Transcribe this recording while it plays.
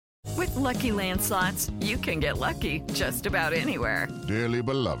With Lucky Land Slots, you can get lucky just about anywhere. Dearly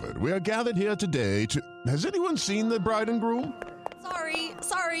beloved, we are gathered here today to... Has anyone seen the bride and groom?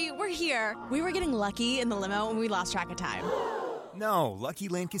 Sorry, we're here. We were getting lucky in the limo and we lost track of time. No, Lucky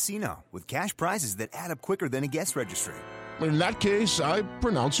Land Casino, with cash prizes that add up quicker than a guest registry. In that case, I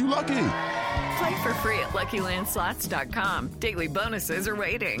pronounce you lucky. Play for free at LuckyLandSlots.com. Daily bonuses are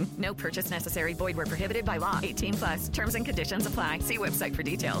waiting. No purchase necessary. Void where prohibited by law. 18+. Terms and conditions apply. See website for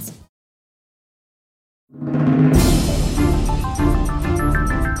details.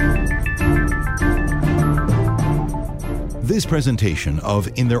 This presentation of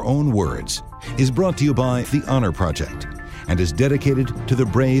In Their Own Words is brought to you by The Honor Project and is dedicated to the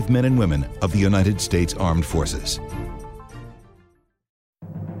brave men and women of the United States Armed Forces.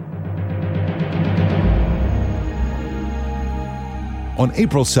 On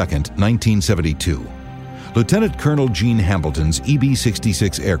April 2nd, 1972, Lieutenant Colonel Gene Hambleton's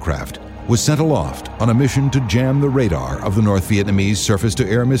EB-66 aircraft was sent aloft on a mission to jam the radar of the North Vietnamese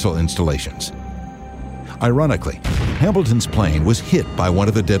surface-to-air missile installations. Ironically, Hambleton's plane was hit by one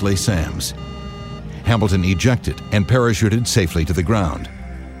of the deadly SAMs. Hambleton ejected and parachuted safely to the ground.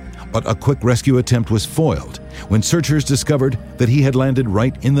 But a quick rescue attempt was foiled when searchers discovered that he had landed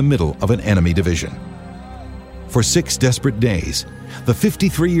right in the middle of an enemy division. For 6 desperate days, the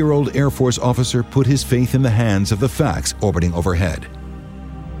 53-year-old Air Force officer put his faith in the hands of the facts orbiting overhead.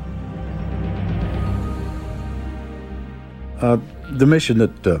 The mission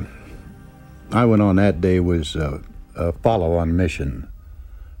that I went on that day was a follow-on mission.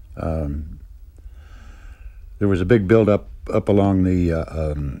 There was a big build-up up along the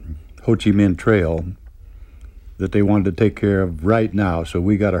Ho Chi Minh Trail that they wanted to take care of right now, so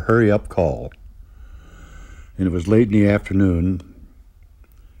we got a hurry-up call. And it was late in the afternoon,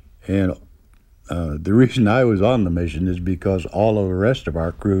 and the reason I was on the mission is because all of the rest of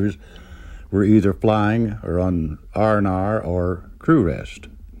our crews were either flying or on R&R or crew rest.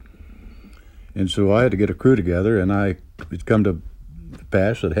 And so I had to get a crew together, and it's come to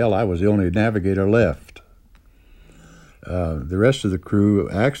pass that, hell, I was the only navigator left. The rest of the crew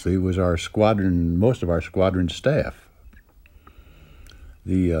actually was our squadron, most of our squadron staff.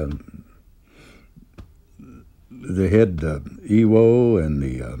 The head EWO and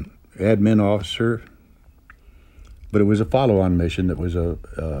the admin officer, but it was a follow-on mission that was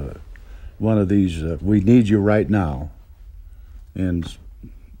one of these, we need you right now. And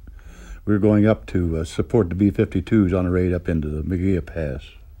we were going up to support the B-52s on the raid up into the Magia Pass.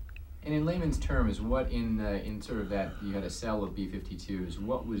 And in layman's terms, what in sort of that, you had a cell of B-52s,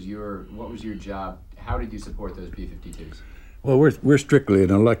 what was your job? How did you support those B-52s? Well, we're strictly an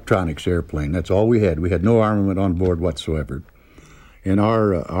electronics airplane. That's all we had. We had no armament on board whatsoever. And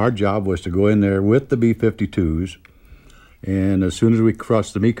our job was to go in there with the B-52s, and as soon as we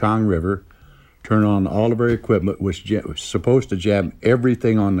crossed the Mekong River, turn on all of our equipment, which was supposed to jam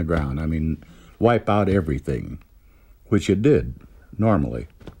everything on the ground. I mean, wipe out everything, which it did, normally.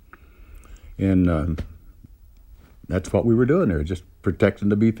 And that's what we were doing there, just protecting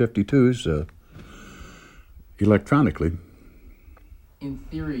the B-52s electronically. In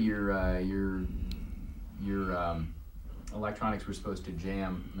theory, your electronics were supposed to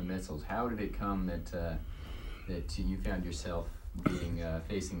jam the missiles. How did it come that you found yourself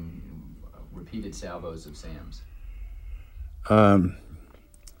facing repeated salvos of SAMs? Well,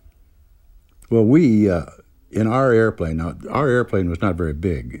 we in our airplane. Now, our airplane was not very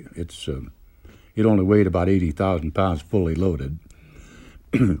big. It only weighed about 80,000 pounds, fully loaded.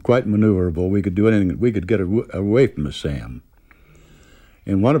 Quite maneuverable. We could do anything. We could get away from a SAM.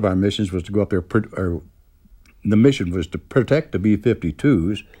 And one of our missions was to go up there, the mission was to protect the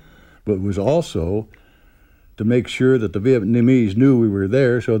B-52s, but was also to make sure that the Vietnamese knew we were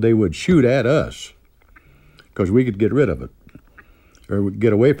there so they would shoot at us, because we could get rid of it, or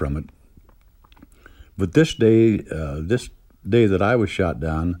get away from it. But this day that I was shot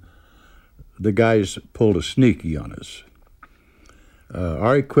down, the guys pulled a sneaky on us.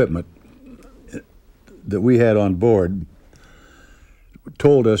 Our equipment that we had on board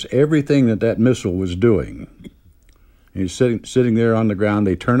told us everything that missile was doing. And he's sitting there on the ground.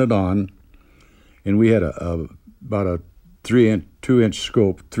 They turn it on, and we had about a 3-inch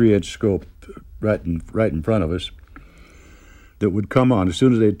scope right in front of us that would come on. As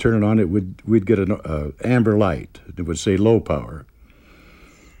soon as they'd turn it on, we'd get an amber light. It would say low power,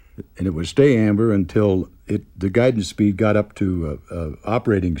 and it would stay amber until the guidance speed got up to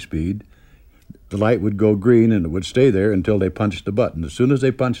operating speed. The light would go green, and it would stay there until they punched the button. As soon as they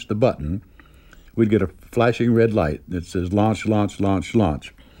punched the button, we'd get a flashing red light that says launch, launch, launch,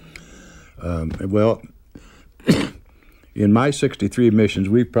 launch. Well, In my 63 missions,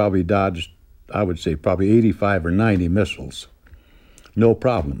 we probably dodged, I would say, probably 85 or 90 missiles. No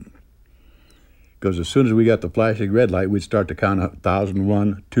problem. Because as soon as we got the flashing red light, we'd start to count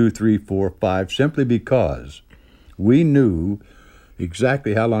 1,001, 2, 3, 4, 5, simply because we knew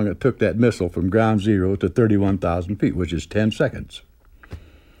exactly how long it took that missile from ground zero to 31,000 feet, which is 10 seconds.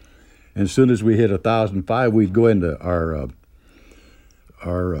 And as soon as we hit 1,005, we'd go into our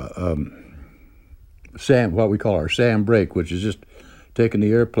SAM, what we call our SAM brake, which is just taking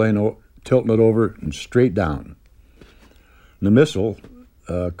the airplane, tilting it over and straight down. The missile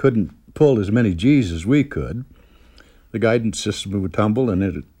couldn't pull as many G's as we could. The guidance system would tumble,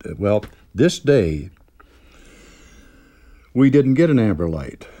 and this day, we didn't get an amber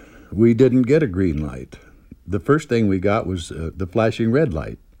light. We didn't get a green light. The first thing we got was the flashing red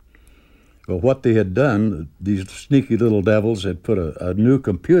light. Well, what they had done, these sneaky little devils had put a new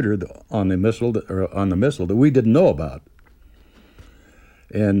computer on the missile that we didn't know about,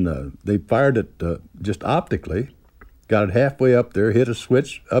 and they fired it just optically, got it halfway up there, hit a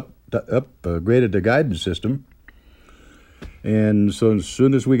switch, upgraded the guidance system, and so as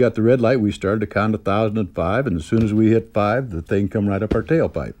soon as we got the red light, we started to count 1,005, and as soon as we hit 5, the thing come right up our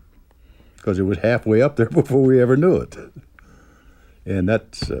tailpipe, because it was halfway up there before we ever knew it, and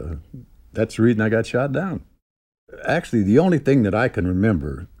that's the reason I got shot down. Actually, the only thing that I can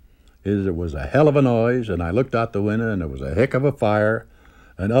remember is it was a hell of a noise, and I looked out the window, and it was a heck of a fire.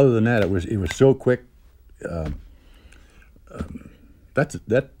 And other than that, it was so quick.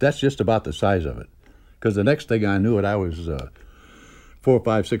 That's just about the size of it. Because the next thing I knew I was 400,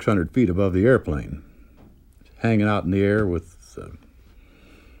 500, 600 feet above the airplane, hanging out in the air with,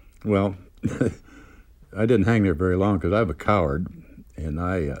 I didn't hang there very long because I'm a coward, and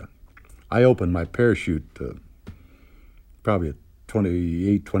I opened my parachute probably at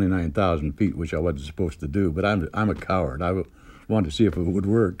 28,000, 29,000 feet, which I wasn't supposed to do, but I'm a coward. I wanted to see if it would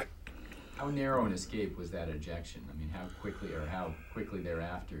work. How narrow an escape was that ejection? I mean, how quickly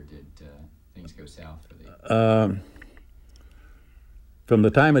thereafter did things go south for the... From the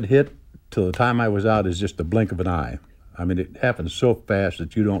time it hit till the time I was out is just a blink of an eye. I mean, it happened so fast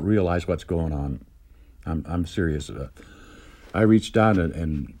that you don't realize what's going on. I'm serious. I reached down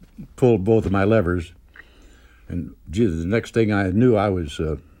and pulled both of my levers, and the next thing I knew, I was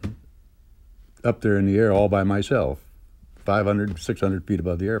up there in the air all by myself, 500, 600 feet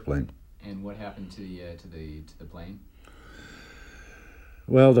above the airplane. And what happened to the plane?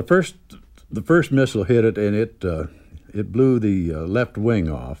 Well, the first missile hit it, and it blew the left wing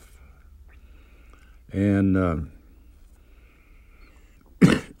off, and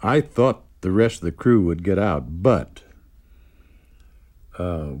I thought the rest of the crew would get out, but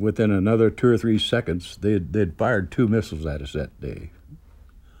within another 2 or 3 seconds, they'd fired 2 missiles at us that day.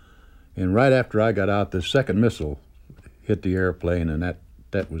 And right after I got out, the second missile hit the airplane, and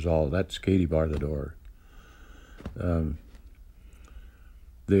that was all. That's Katie bar the door. The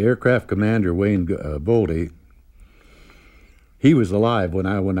aircraft commander, Wayne Boldy, he was alive when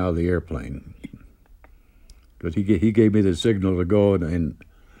I went out of the airplane, because he gave me the signal to go, and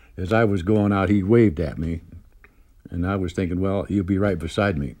as I was going out, he waved at me. And I was thinking, well, he'll be right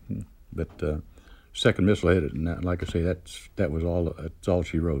beside me. But second missile hit it, and like I say, that was all. That's all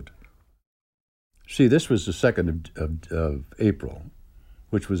she wrote. See, this was the 2nd of April,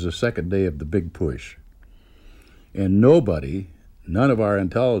 which was the second day of the big push. And none of our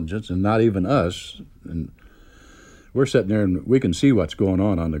intelligence, and not even us, and we're sitting there and we can see what's going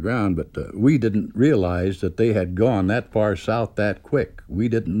on the ground, but we didn't realize that they had gone that far south that quick. We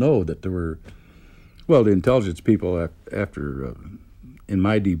didn't know that there were... Well, the intelligence people, after in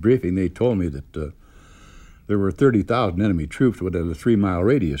my debriefing, they told me that there were 30,000 enemy troops within a 3-mile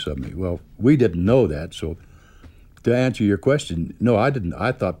radius of me. Well, we didn't know that, so to answer your question, no, I didn't.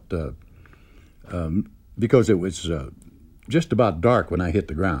 I thought, because it was just about dark when I hit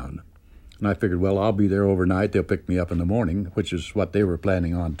the ground, and I figured, well, I'll be there overnight, they'll pick me up in the morning, which is what they were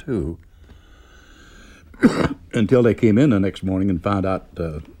planning on too, until they came in the next morning and found out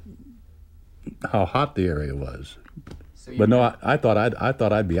how hot the area was. But no, I thought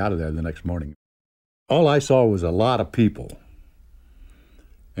I'd be out of there the next morning. All I saw was a lot of people,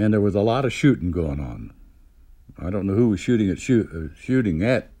 and there was a lot of shooting going on. I don't know who was shooting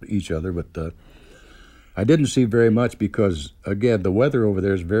at each other, but I didn't see very much because, again, the weather over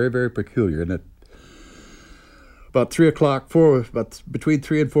there is very, very peculiar. And about between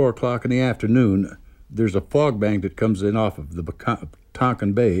 3 and 4 o'clock in the afternoon, there's a fog bank that comes in off of the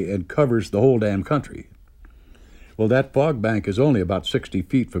Tonkin Bay and covers the whole damn country. Well, that fog bank is only about 60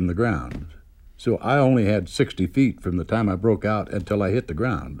 feet from the ground. So I only had 60 feet from the time I broke out until I hit the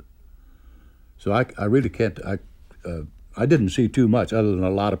ground. So I really can't, I didn't see too much other than a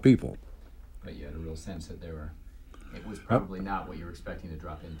lot of people. But you had a real sense that it was probably not what you were expecting to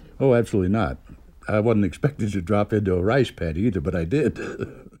drop into. Oh, absolutely not. I wasn't expecting to drop into a rice paddy either, but I did.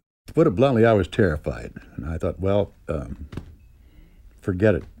 To put it bluntly, I was terrified. And I thought, well,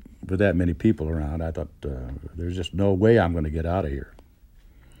 forget it. With that many people around, I thought, there's just no way I'm going to get out of here.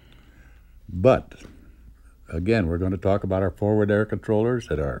 But, again, we're going to talk about our forward air controllers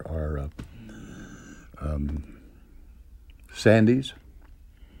that are Sandys.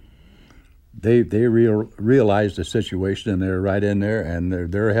 They realized the situation, and they're right in there, and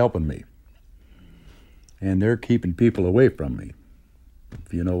they're helping me. And they're keeping people away from me,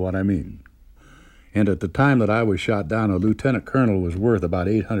 if you know what I mean. And at the time that I was shot down, a lieutenant colonel was worth about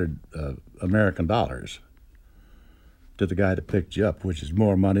 800 American dollars to the guy that picked you up, which is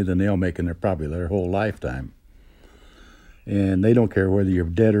more money than they'll make in probably their whole lifetime. And they don't care whether you're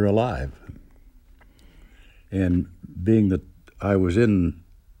dead or alive. And being that I was in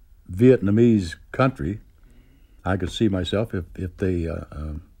Vietnamese country, I could see myself if they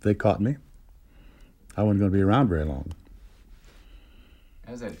caught me, I wasn't going to be around very long.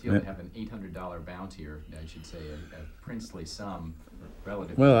 How does that feel to have an $800 bounty, or I should say a princely sum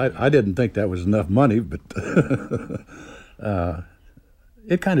relatively? Well, I didn't think that was enough money, but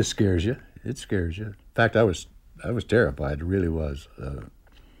it kind of scares you. It scares you. In fact, I was terrified. It really was.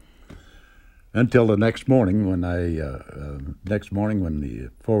 Until the next morning when the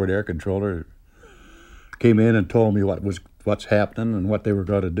forward air controller came in and told me what's happening and what they were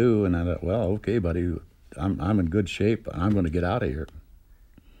going to do, and I thought, well, okay, buddy, I'm in good shape. I'm going to get out of here.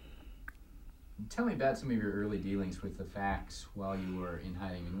 Tell me about some of your early dealings with the facts while you were in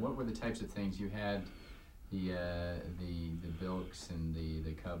hiding, and what were the types of things you had? The bilks and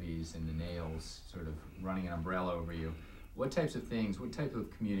the cubbies and the nails sort of running an umbrella over you. What types of things? What type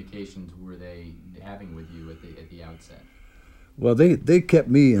of communications were they having with you at the outset? Well, they kept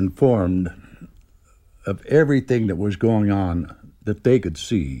me informed of everything that was going on that they could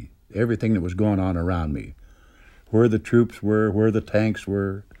see, everything that was going on around me, where the troops were, where the tanks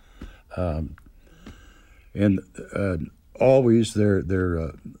were. And always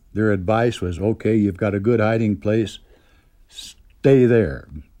their advice was, okay, you've got a good hiding place, stay there,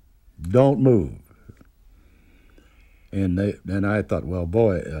 don't move. And I thought, well,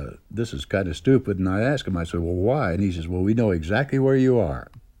 boy, this is kind of stupid. And I asked him, I said, well, why? And he says, well, we know exactly where you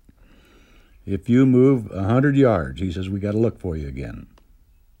are. If you move 100 yards, he says, we got to look for you again.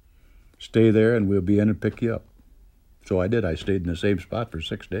 Stay there and we'll be in and pick you up. So I did. I stayed in the same spot for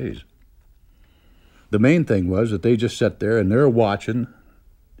 6 days. The main thing was that they just sat there and they're watching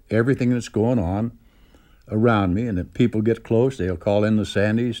everything that's going on around me, and if people get close, they'll call in the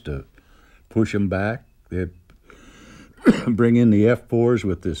Sandys to push them back. They bring in the F4s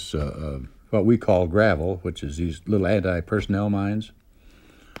with this, what we call gravel, which is these little anti-personnel mines.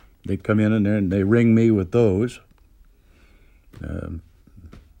 They come in there and they ring me with those.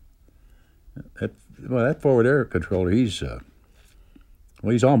 That forward air controller, he's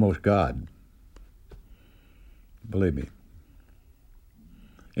almost God. Believe me.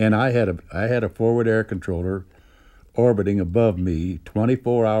 And I had a forward air controller orbiting above me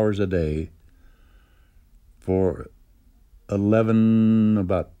 24 hours a day for 11.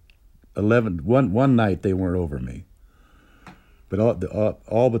 One night they weren't over me. But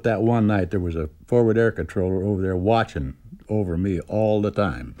all but that one night there was a forward air controller over there watching over me all the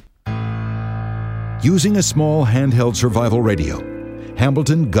time. Using a small handheld survival radio,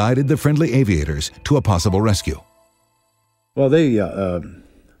 Hambleton guided the friendly aviators to a possible rescue. Well, they, in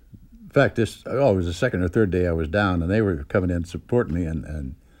fact, it was the second or third day I was down, and they were coming in to support me,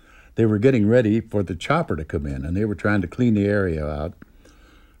 and they were getting ready for the chopper to come in, and they were trying to clean the area out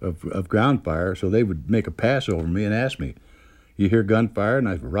of ground fire, so they would make a pass over me and ask me, you hear gunfire? And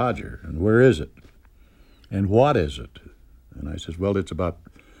I said, Roger, and where is it? And what is it? And I says, well, it's about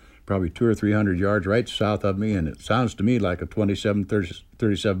probably 200 or 300 yards right south of me, and it sounds to me like a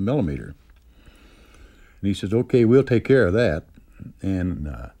 37 millimeter. And he says, okay, we'll take care of that. And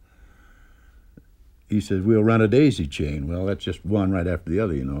he says, we'll run a daisy chain. Well, that's just one right after the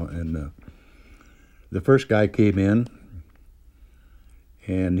other, you know. And the first guy came in,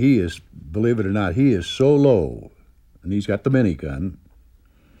 and he is, believe it or not, he is so low, and he's got the minigun,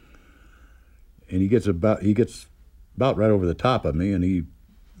 and he gets about right over the top of me, and he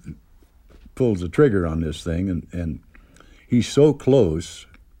pulls the trigger on this thing, and he's so close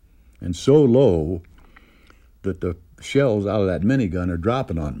and so low that the shells out of that minigun are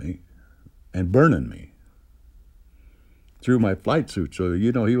dropping on me and burning me through my flight suit. So,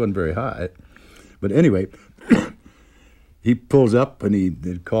 you know, he wasn't very high. But anyway, he pulls up and he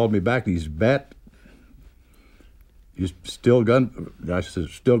called me back, and "You still gun?" I said,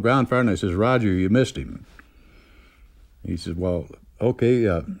 "Still ground fire." And I says, "Roger, you missed him." He says, "Well, okay."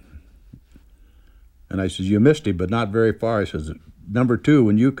 And I says, "You missed him, but not very far." I says, "Number 2,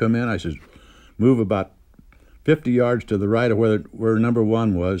 when you come in," I says, "move about 50 yards to the right of where number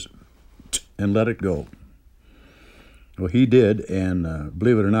 1 was and let it go." Well, he did, and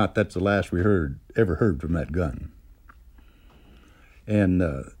believe it or not, that's the last we ever heard from that gun. And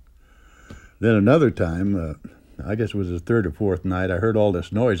then another time, I guess it was the 3rd or 4th night, I heard all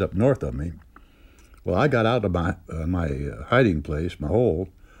this noise up north of me. Well, I got out of my hiding place, my hole,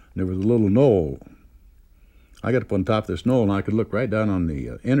 and there was a little knoll. I got up on top of this knoll, and I could look right down on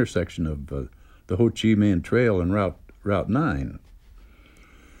the intersection of the Ho Chi Minh Trail and Route 9.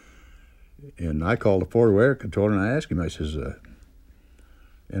 And I called the Fort Air controller, and I asked him, I says,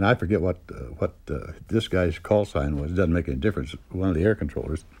 and I forget what this guy's call sign was. It doesn't make any difference, one of the air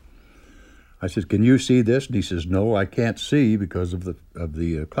controllers. I said, "Can you see this?" And he says, "No, I can't see because of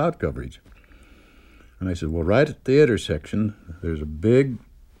the cloud coverage." And I said, "Well, right at the intersection, there's a big,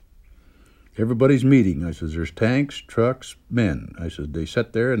 everybody's meeting." I says, "There's tanks, trucks, men." I said, "They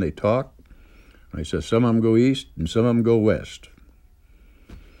sit there and they talk." I said, "Some of them go east and some of them go west."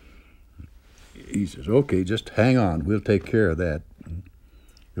 He says, "Okay, just hang on. We'll take care of that."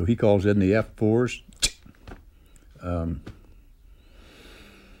 So he calls in the F4s.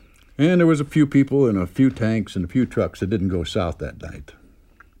 And there was a few people and a few tanks and a few trucks that didn't go south that night.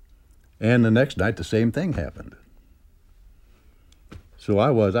 And the next night, the same thing happened. So I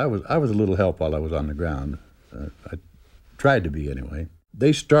was a little help while I was on the ground. I tried to be anyway.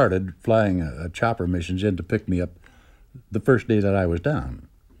 They started flying chopper missions in to pick me up the first day that I was down.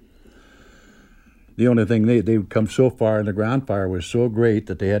 The only thing, they would come so far and the ground fire was so great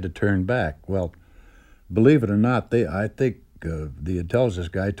that they had to turn back. Well, believe it or not, I think the intelligence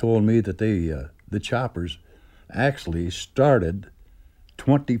guy told me that the choppers actually started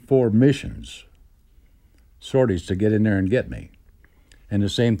 24 missions, sorties to get in there and get me. And the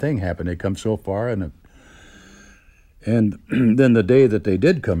same thing happened. They come so far, and then the day that they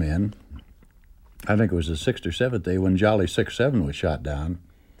did come in, I think it was the 6th or 7th day when Jolly 6-7 was shot down,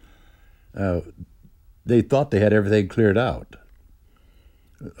 they thought they had everything cleared out.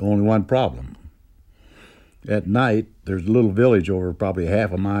 Only one problem. At night, there's a little village over probably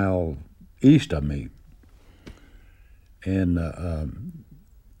half a mile east of me. And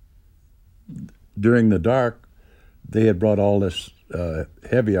during the dark, they had brought all this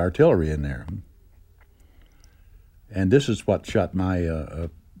heavy artillery in there. And this is what shut my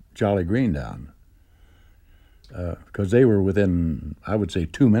Jolly Green down. Because they were within, I would say,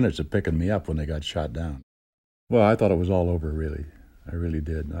 2 minutes of picking me up when they got shot down. Well, I thought it was all over, really. I really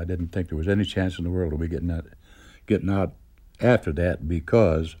did. I didn't think there was any chance in the world of me getting out after that,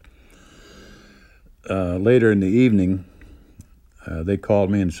 because later in the evening, they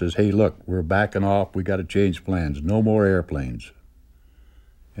called me and says, "Hey, look, we're backing off. We got to change plans. No more airplanes."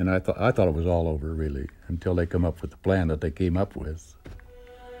 And I thought it was all over, really, until they come up with the plan that they came up with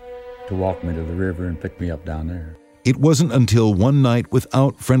to walk me to the river and pick me up down there. It wasn't until one night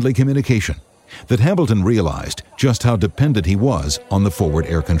without friendly communication that Hambleton realized just how dependent he was on the forward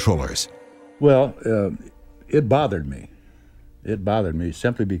air controllers. Well, it bothered me. It bothered me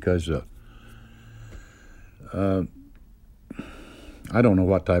simply because I don't know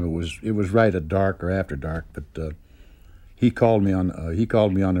what time it was. It was right at dark or after dark, but he called me on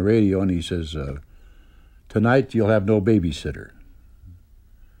the radio, and he says, "Tonight you'll have no babysitter."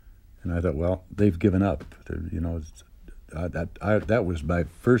 And I thought, well, they've given up. You know, that was my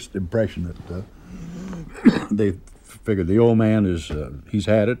first impression that they figured the old man he's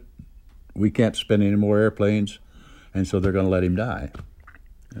had it. We can't spend any more airplanes, and so they're going to let him die.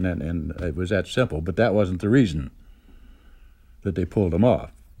 And it was that simple. But that wasn't the reason that they pulled him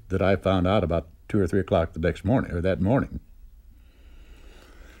off. That I found out about 2 or 3 o'clock the next morning, or that morning.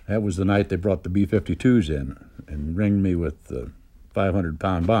 That was the night they brought the B-52s in and ringed me with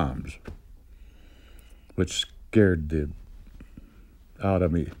 500-pound bombs, which scared the out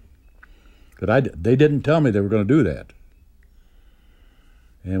of me. They didn't tell me they were going to do that.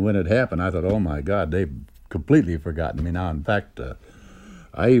 And when it happened, I thought, oh my God, they've completely forgotten me now. In fact,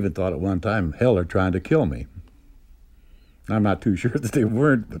 I even thought at one time, hell, they're trying to kill me. I'm not too sure that they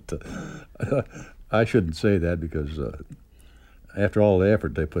weren't, but I shouldn't say that, because after all the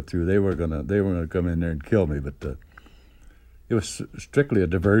effort they put through, they were gonna come in there and kill me. But it was strictly a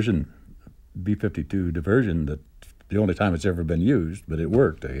diversion, B-52 diversion, that the only time it's ever been used, but it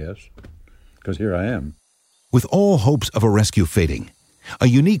worked, I guess, because here I am. With all hopes of a rescue fading, a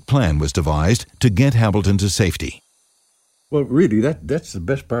unique plan was devised to get Hambleton to safety. Well, really, that's the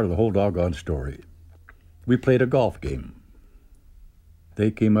best part of the whole doggone story. we played a golf game.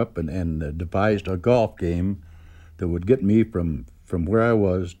 They came up and devised a golf game that would get me from where I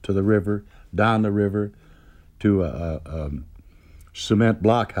was to the river, down the river, to a cement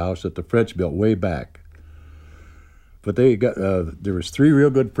blockhouse that the French built way back. But they got there was 3 real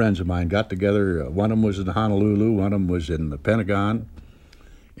good friends of mine got together. One of them was in Honolulu, one of them was in the Pentagon,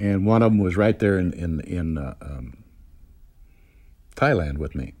 and one of them was right there in Thailand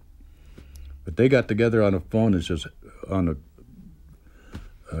with me. But they got together on a phone and says on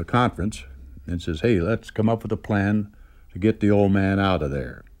a conference and says, "Hey, let's come up with a plan to get the old man out of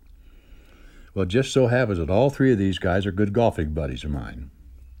there." Well, it just so happens that all 3 of these guys are good golfing buddies of mine.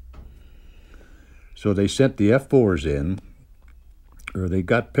 So they sent the F4s in, or they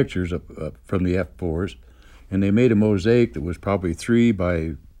got pictures from the F4s, and they made a mosaic that was probably 3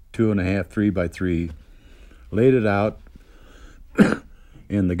 by 2.5, 3 by 3, laid it out,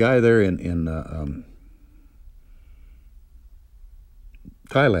 and the guy there in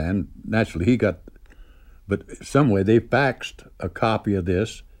Thailand, naturally he got, but some way they faxed a copy of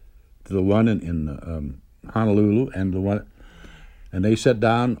this to the one in Honolulu and the one. And they sat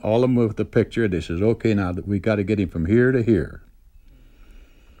down, all of them with the picture. They says, "Okay, now we got to get him from here to here."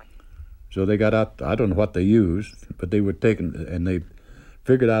 So they got out. I don't know what they used, but they were taking, and they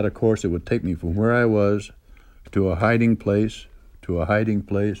figured out a course that would take me from where I was to a hiding place, to a hiding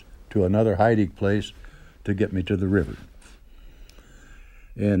place, to another hiding place, to get me to the river.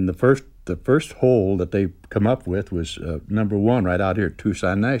 And the first hole that they come up with was number 1 right out here at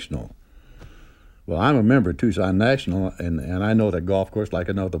Tucson National. Well, I'm a member of Tucson National, and I know that golf course like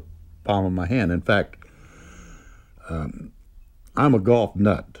I know the palm of my hand. In fact, I'm a golf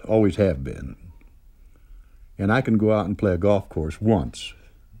nut, always have been. And I can go out and play a golf course once.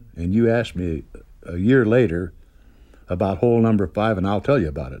 And you ask me a year later about hole number 5, and I'll tell you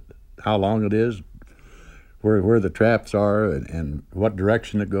about it, how long it is, where the traps are, and what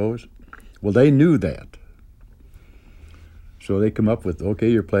direction it goes. Well, they knew that. So they come up with,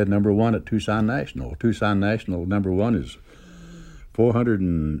 okay, you're playing number 1 at Tucson National. Tucson National, number 1 is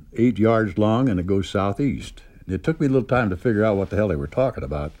 408 yards long, and it goes southeast. It took me a little time to figure out what the hell they were talking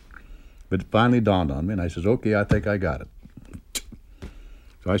about, but it finally dawned on me, and I says, okay, I think I got it.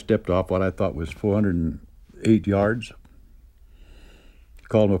 So I stepped off what I thought was 408 yards,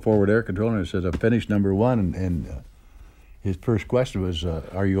 called my forward air controller, and says, I finished number 1, and his first question was,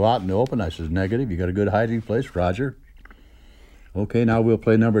 are you out in the open? I says, negative. You got a good hiding place? Roger. Okay, now we'll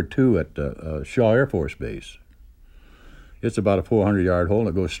play number 2 at Shaw Air Force Base. It's about a 400-yard hole, and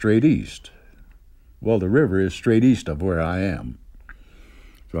it goes straight east. Well, the river is straight east of where I am.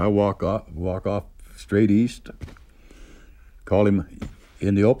 So I walk off straight east, call him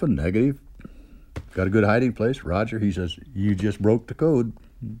in the open, negative. Got a good hiding place? Roger. He says, you just broke the code.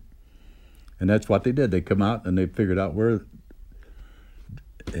 And that's what they did. They come out, and they figured out where,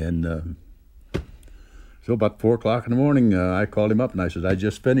 and so about 4 o'clock in the morning, I called him up, and I said, I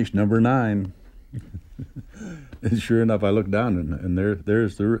just finished number 9. And sure enough, I looked down, and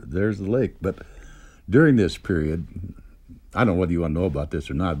there's the lake. But during this period, I don't know whether you want to know about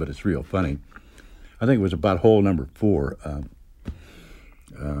this or not, but it's real funny. I think it was about hole number 4.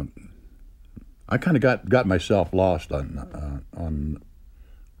 I kind of got myself lost on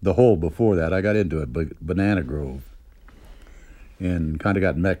the hole before that. I got into it, Banana Grove, and kind of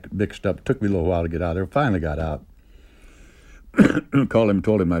got mixed up. It took me a little while to get out there. Finally got out. Called him,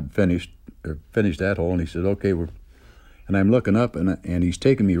 told him I'd finished that hole, and he said, okay, and I'm looking up, and he's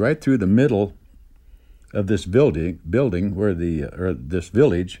taking me right through the middle of this building where this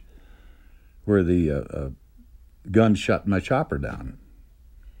village where the gun shot my chopper down.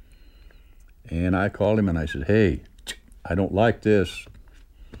 And I called him, and I said, hey, I don't like this.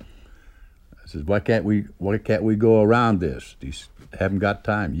 I said, why can't we go around this? He said, haven't got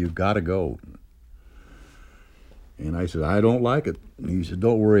time. You've got to go. And I said, I don't like it. And he said,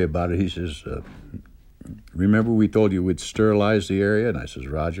 don't worry about it. He says, remember we told you we'd sterilize the area? And I says,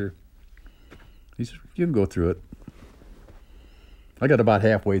 Roger. He says, you can go through it. I got about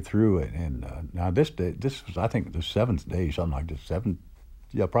halfway through it, and now this was, I think, the 7th day, something like this,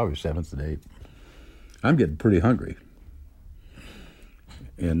 probably 7th day. I'm getting pretty hungry.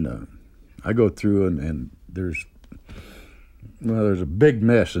 And I go through, and there's a big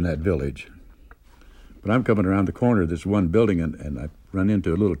mess in that village. But I'm coming around the corner of this one building, and I run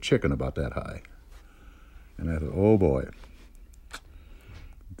into a little chicken about that high. And I thought, oh boy,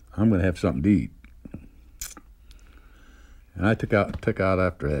 I'm going to have something to eat. And I took out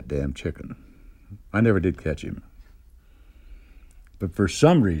after that damn chicken. I never did catch him. But for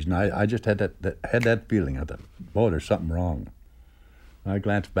some reason, I just had that feeling. I thought, boy, there's something wrong. I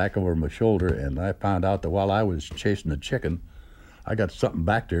glanced back over my shoulder, and I found out that while I was chasing the chicken, I got something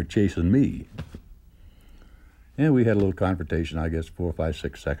back there chasing me. And we had a little confrontation, I guess, 4, 5,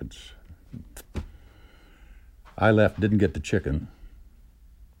 6 seconds. I left, didn't get the chicken.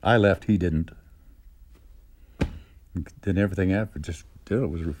 I left, he didn't. Then everything after just,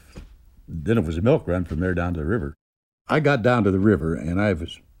 then it was a milk run from there down to the river. I got down to the river, and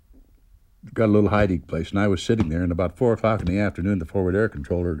got a little hiding place, and I was sitting there, and about 4 o'clock in the afternoon, the forward air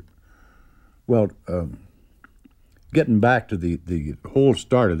controller, getting back to the whole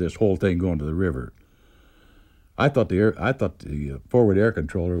start of this whole thing going to the river, I thought the forward air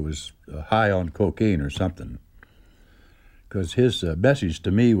controller was high on cocaine or something, because his message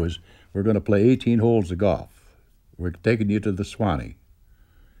to me was, we're going to play 18 holes of golf. We're taking you to the Swanee.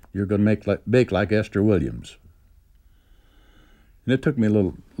 You're going to make like Esther Williams. And it took me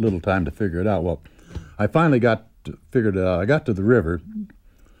a little time to figure it out. Well, I finally figured it out. I got to the river,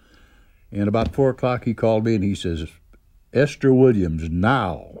 and about 4 o'clock he called me and he says, Esther Williams,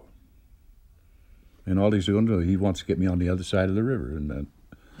 now. And all he's doing, he wants to get me on the other side of the river.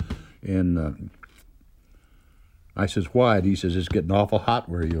 And I says, why? And he says, it's getting awful hot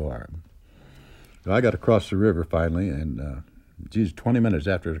where you are. So I got across the river finally, and 20 minutes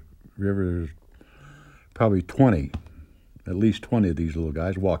after the river, there's probably at least 20 of these little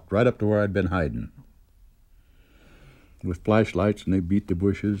guys walked right up to where I'd been hiding with flashlights, and they beat the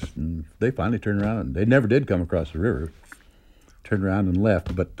bushes, and they finally turned around, and they never did come across the river, turned around and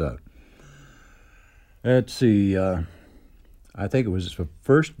left. But let's see, I think it was the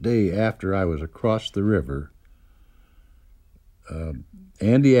first day after I was across the river,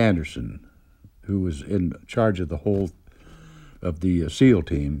 Andy Anderson, who was in charge of the SEAL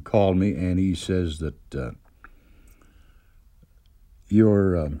team, called me, and he says that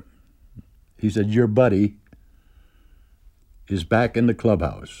he said, your buddy is back in the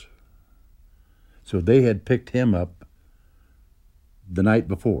clubhouse. So they had picked him up the night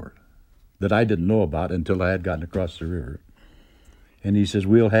before that I didn't know about until I had gotten across the river. And he says,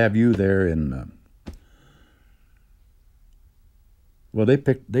 we'll have you there in,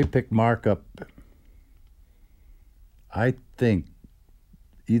 they picked Mark up, I think,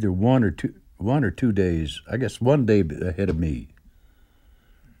 either one or two days, I guess 1 day ahead of me.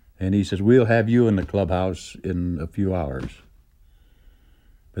 And he says, we'll have you in the clubhouse in a few hours.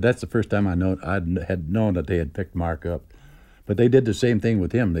 But that's the first time I had known that they had picked Mark up. But they did the same thing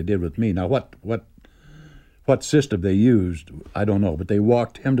with him they did with me. Now, what system they used, I don't know, but they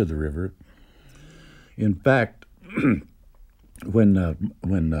walked him to the river. In fact, when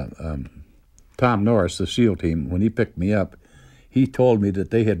Tom Norris, the SEAL team, when he picked me up, he told me that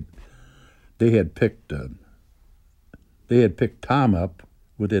they had picked Tom up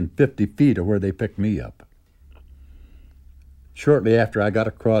within 50 feet of where they picked me up. Shortly after I got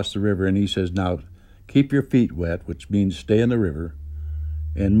across the river, and he says, now keep your feet wet, which means stay in the river,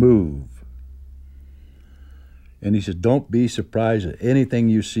 and move. And he says, don't be surprised at anything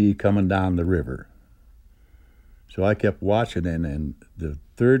you see coming down the river. So I kept watching, and the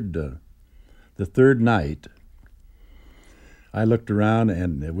third night, I looked around,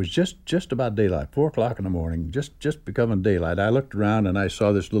 and it was just about daylight, 4 o'clock in the morning, just becoming daylight. I looked around, and I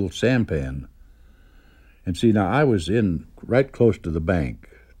saw this little sampan. And see, now I was in right close to the bank,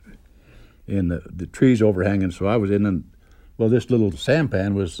 and the trees overhanging, so I was this little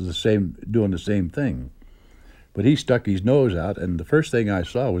sampan was doing the same thing. But he stuck his nose out, and the first thing I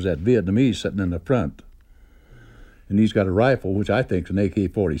saw was that Vietnamese sitting in the front. And he's got a rifle, which I think is an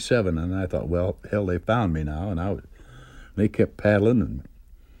AK-47, and I thought, well, hell, they found me now. And they kept paddling,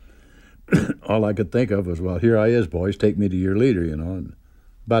 and all I could think of was, well, here I is, boys, take me to your leader, And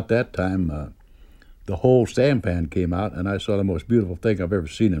about that time, the whole sampan came out, and I saw the most beautiful thing I've ever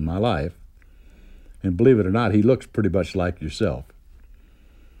seen in my life. And believe it or not, he looks pretty much like yourself.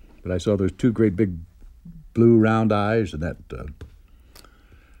 But I saw those two great big blue round eyes, and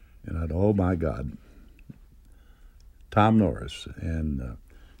oh my God, Tom Norris. And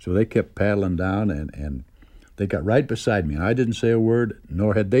so they kept paddling down, and they got right beside me. And I didn't say a word,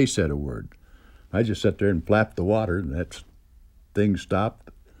 nor had they said a word. I just sat there and flapped the water, and that thing stopped.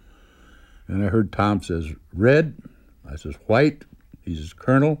 And I heard Tom says, red. I says, white. He says,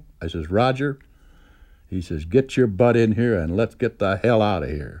 Colonel. I says, Roger. He says, get your butt in here and let's get the hell out of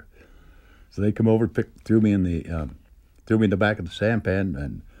here. So they come over, threw me in the back of the sampan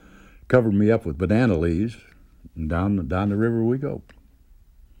and covered me up with banana leaves, and down the river we go.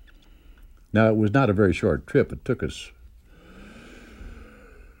 Now, it was not a very short trip. It took us,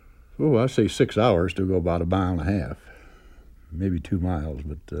 I'd say 6 hours to go about 1.5 miles, maybe 2 miles.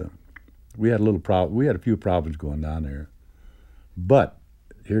 But we had a few problems going down there. But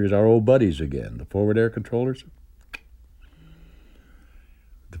here's our old buddies again, the forward air controllers.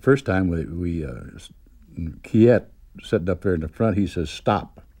 The first time we Kiet sitting up there in the front, he says,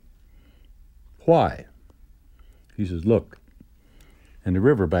 "Stop." Why? He says, "Look." And the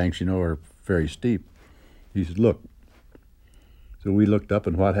riverbanks, you know, are very steep. He says, "Look." So we looked up,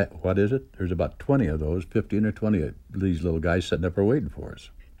 and what is it? There's about 20 of those, 15 or 20 of these little guys sitting up there waiting for us.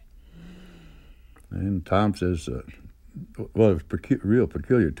 And Tom says, well, it was real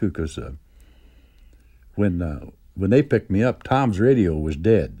peculiar, too, because when they picked me up, Tom's radio was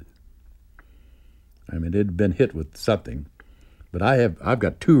dead. I mean, it had been hit with something. But I've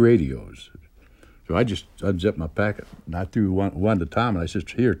got 2 radios. So I just unzipped my packet, and I threw one to Tom, and I said,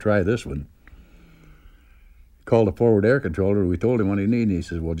 "Here, try this one." Called the forward air controller. We told him what he needed, and he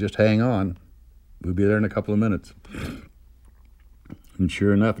says, "Well, just hang on. We'll be there in a couple of minutes." And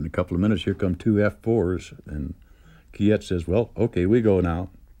sure enough, in a couple of minutes, here come 2 F4s, and Kiet says, "Well, okay, we go now."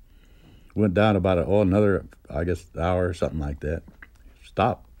 Went down about another, I guess, hour or something like that.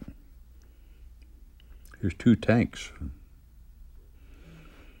 Stop. Here's 2 tanks.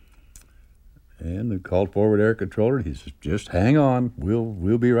 And they called forward air controller. He says, "Just hang on.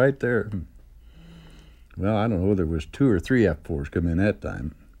 We'll be right there." Well, I don't know. There was 2 or 3 F4s come in that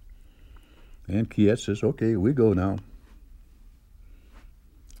time. And Kiet says, "Okay, we go now."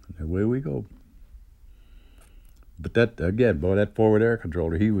 And away we go. But that, again, boy, that forward air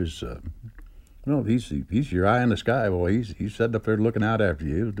controller, he was, he's your eye in the sky, boy. He's sitting up there looking out after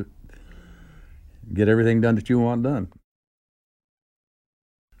you to get everything done that you want done.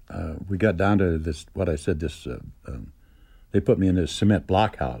 We got down to this, what I said, they put me in this cement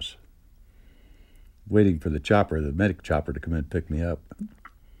blockhouse, waiting for the medic chopper to come in and pick me up.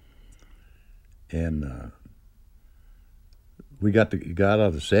 And we got out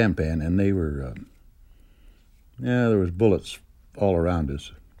of the sampan, and they were, there was bullets all around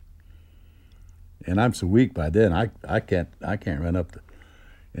us. And I'm so weak by then, I can't run up.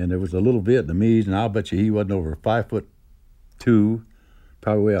 And there was a little Vietnamese, and I'll bet you he wasn't over 5'2",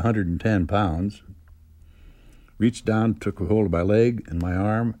 probably weigh 110 pounds. Reached down, took a hold of my leg and my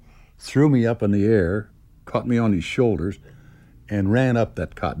arm, threw me up in the air, caught me on his shoulders, and ran up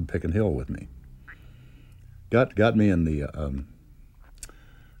that cotton picking hill with me. Got me in the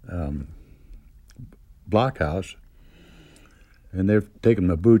blockhouse, and they're taking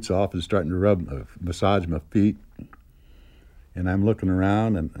my boots off and starting to massage my feet. And I'm looking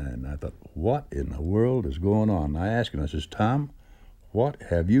around, and I thought, what in the world is going on? And I asked him, I says, "Tom, what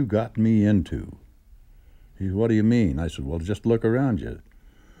have you got me into?" He said, "What do you mean?" I said, "Well, just look around you.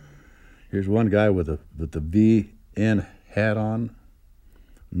 Here's one guy with the VN hat on,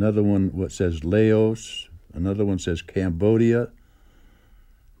 another one what says Laos, another one says Cambodia."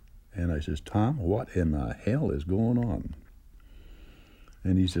 And I says, "Tom, what in the hell is going on?"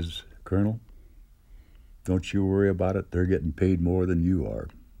 And he says, "Colonel, don't you worry about it. They're getting paid more than you are."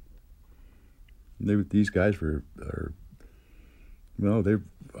 These guys what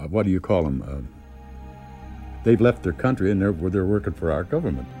do you call them? They've left their country, and they're working for our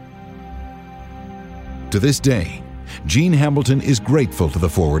government. To this day, Gene Hambleton is grateful to the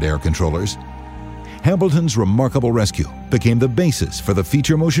forward air controllers. Hambleton's remarkable rescue became the basis for the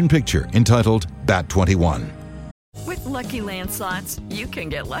feature motion picture entitled Bat 21. With Lucky Land Slots, you can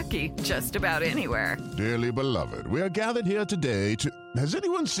get lucky just about anywhere. Dearly beloved, we are gathered here today to... Has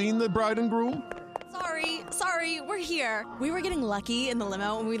anyone seen the bride and groom? Sorry, we're here. We were getting lucky in the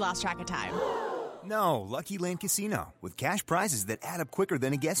limo and we lost track of time. No, Lucky Land Casino, with cash prizes that add up quicker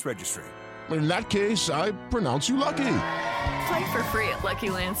than a guest registry. In that case, I pronounce you lucky. Play for free at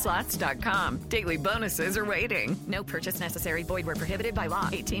LuckyLandSlots.com. Daily bonuses are waiting. No purchase necessary. Void where prohibited by law.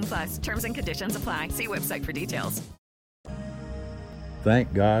 18+. Terms and conditions apply. See website for details.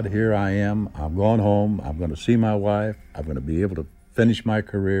 Thank God, here I am. I'm going home. I'm going to see my wife. I'm going to be able to finish my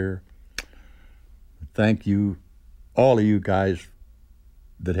career. Thank you, all of you guys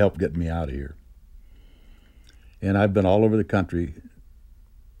that helped get me out of here. And I've been all over the country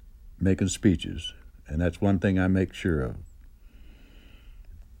making speeches, and that's one thing I make sure of.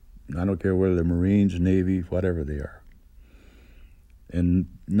 I don't care whether they're Marines, Navy, whatever they are. And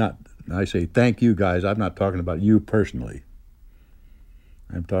I say thank you guys. I'm not talking about you personally.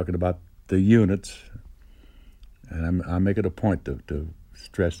 I'm talking about the units, and I make it a point to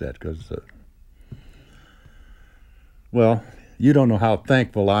stress that because, well, you don't know how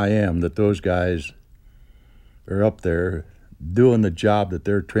thankful I am that those guys are up there doing the job that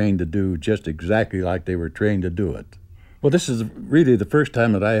they're trained to do just exactly like they were trained to do it. Well, this is really the first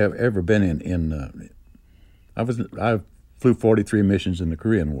time that I have ever been I flew 43 missions in the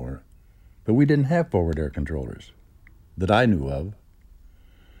Korean War, but we didn't have forward air controllers. that I knew of.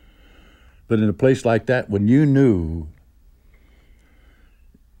 But in a place like that, when you knew,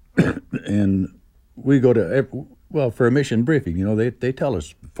 and we go to, for a mission briefing, you know, they tell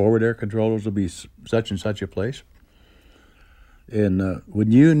us forward air controllers will be such and such a place. And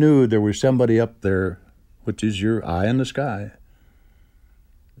when you knew there was somebody up there, which is your eye in the sky,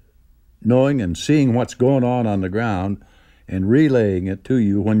 knowing and seeing what's going on the ground and relaying it to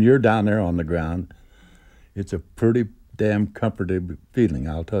you when you're down there on the ground, it's a pretty damn comfortable feeling,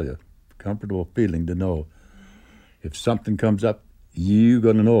 I'll tell you. Comfortable feeling to know if something comes up, you're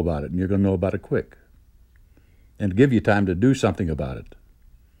going to know about it, and you're going to know about it quick, and give you time to do something about it.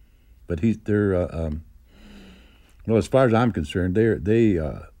 But as far as I'm concerned,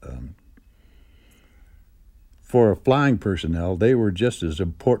 for flying personnel, they were just as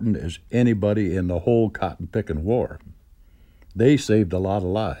important as anybody in the whole cotton picking war. They saved a lot of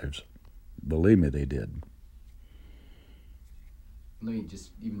lives. Believe me, they did. Let me just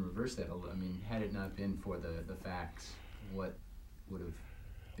even reverse that a little. I mean, had it not been for the facts, what would have been?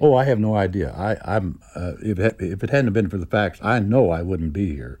 Oh, I have no idea. If it hadn't been for the facts, I know I wouldn't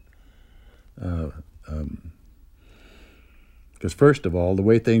be here. Because first of all, the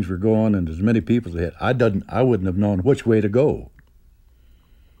way things were going, and as many people as I I wouldn't have known which way to go.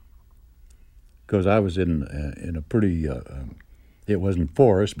 Because I was in a pretty, it wasn't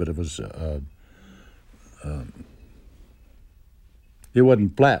forest, but it was. It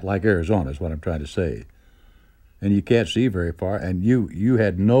wasn't flat like Arizona, is what I'm trying to say. And you can't see very far, and you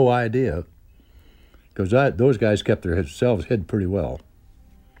had no idea, because those guys kept themselves hid pretty well.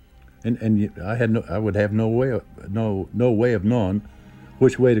 And I would have no way of knowing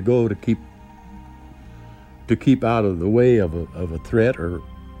which way to go to keep out of the way of a threat, or,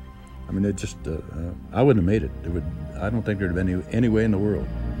 I mean, it just I wouldn't have made it. I don't think there'd have been any way in the world.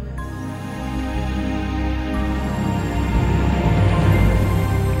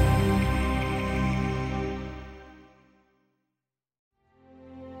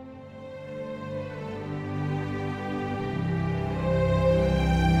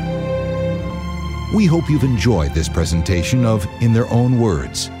 We hope you've enjoyed this presentation of In Their Own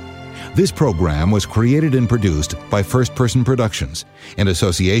Words. This program was created and produced by First Person Productions in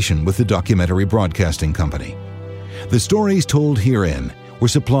association with the Documentary Broadcasting Company. The stories told herein were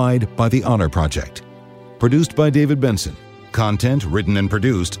supplied by The Honor Project. Produced by David Benson. Content written and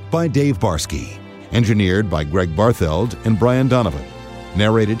produced by Dave Barsky. Engineered by Greg Bartheld and Brian Donovan.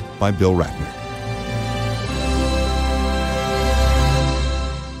 Narrated by Bill Ratner.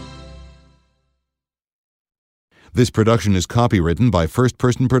 This production is copywritten by First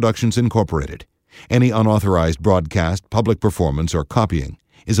Person Productions, Incorporated. Any unauthorized broadcast, public performance, or copying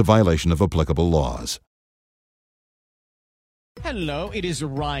is a violation of applicable laws. Hello, it is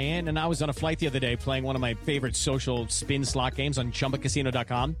Ryan, and I was on a flight the other day playing one of my favorite social spin slot games on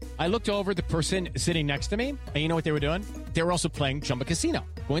ChumbaCasino.com. I looked over at the person sitting next to me, and you know what they were doing? They were also playing Chumba Casino.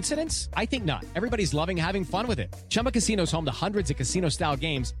 Coincidence? I think not. Everybody's loving having fun with it. Chumba Casino is home to hundreds of casino-style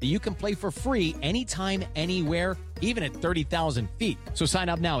games that you can play for free anytime, anywhere, even at 30,000 feet. So sign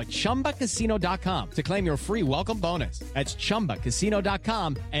up now at ChumbaCasino.com to claim your free welcome bonus. That's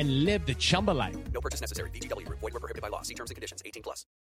ChumbaCasino.com and live the Chumba life. No purchase necessary. VGW. Void where prohibited by law. See terms and conditions. 18+.